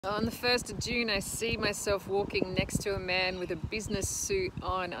On the 1st of June, I see myself walking next to a man with a business suit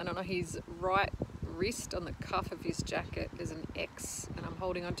on, and on his right wrist, on the cuff of his jacket, there's an X, and I'm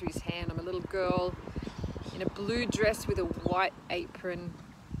holding onto his hand. I'm a little girl in a blue dress with a white apron.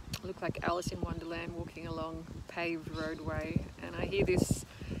 I look like Alice in Wonderland walking along a paved roadway, and I hear this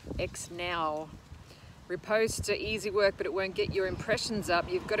X now. Repost are easy work, but it won't get your impressions up.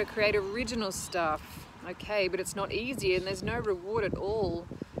 You've got to create original stuff. Okay, but it's not easy and there's no reward at all.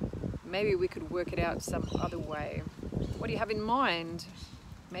 Maybe we could work it out some other way. What do you have in mind?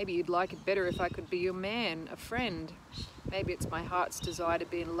 Maybe you'd like it better if I could be your man, a friend. Maybe it's my heart's desire to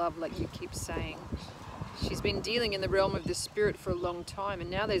be in love, like you keep saying. She's been dealing in the realm of the spirit for a long time, and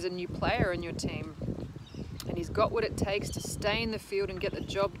now there's a new player on your team. And he's got what it takes to stay in the field and get the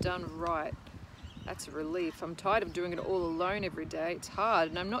job done right. That's a relief. I'm tired of doing it all alone every day. It's hard,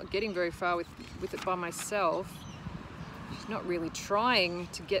 and I'm not getting very far with it by myself. She's not really trying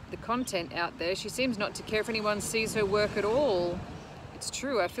to get the content out there. She seems not to care if anyone sees her work at all. It's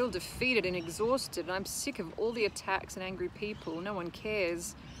true, I feel defeated and exhausted, and I'm sick of all the attacks and angry people. No one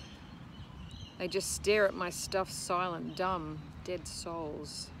cares. They just stare at my stuff silent, dumb, dead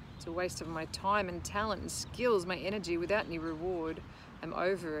souls. It's a waste of my time and talent and skills, my energy without any reward. I'm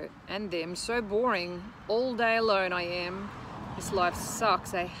over it. And them. So boring. All day alone I am. This life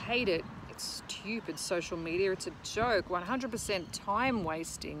sucks. I hate it. It's stupid social media. It's a joke. 100% time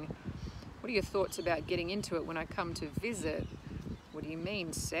wasting. What are your thoughts about getting into it when I come to visit? What do you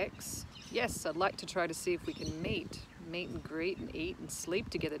mean, sex? Yes, I'd like to try to see if we can meet and greet and eat and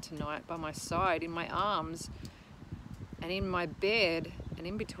sleep together tonight by my side, in my arms and in my bed and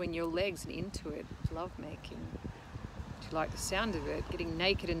in between your legs and into it. Love making. Do you like the sound of it? Getting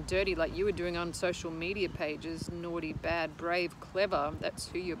naked and dirty like you were doing on social media pages. Naughty, bad, brave, clever. That's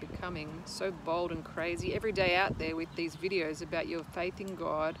who you're becoming. So bold and crazy. Every day out there with these videos about your faith in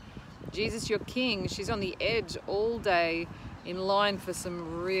God. Jesus, your king. She's on the edge all day in line for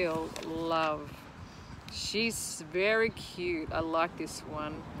some real love. She's very cute. I like this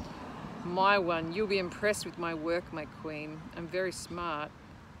one. My one. You'll be impressed with my work, my queen. I'm very smart,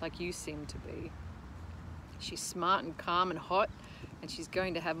 like you seem to be. She's smart and calm and hot, and she's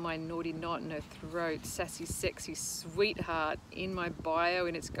going to have my naughty knot in her throat. Sassy, sexy, sweetheart in my bio,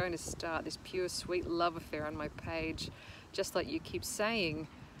 and it's going to start this pure, sweet love affair on my page, just like you keep saying.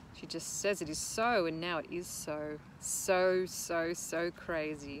 She just says it is so, and now it is so. So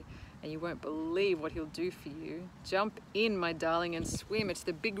crazy. And you won't believe what he'll do for you. Jump in, my darling, and swim. It's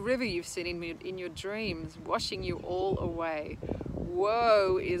the big river you've seen in your dreams, washing you all away.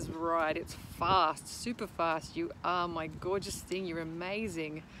 Whoa is right. It's fast, super fast. You are my gorgeous thing. You're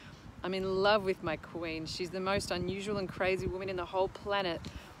amazing. I'm in love with my queen. She's the most unusual and crazy woman in the whole planet.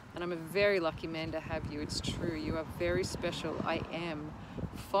 And I'm a very lucky man to have you. It's true. You are very special. I am.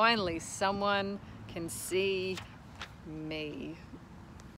 Finally, someone can see me.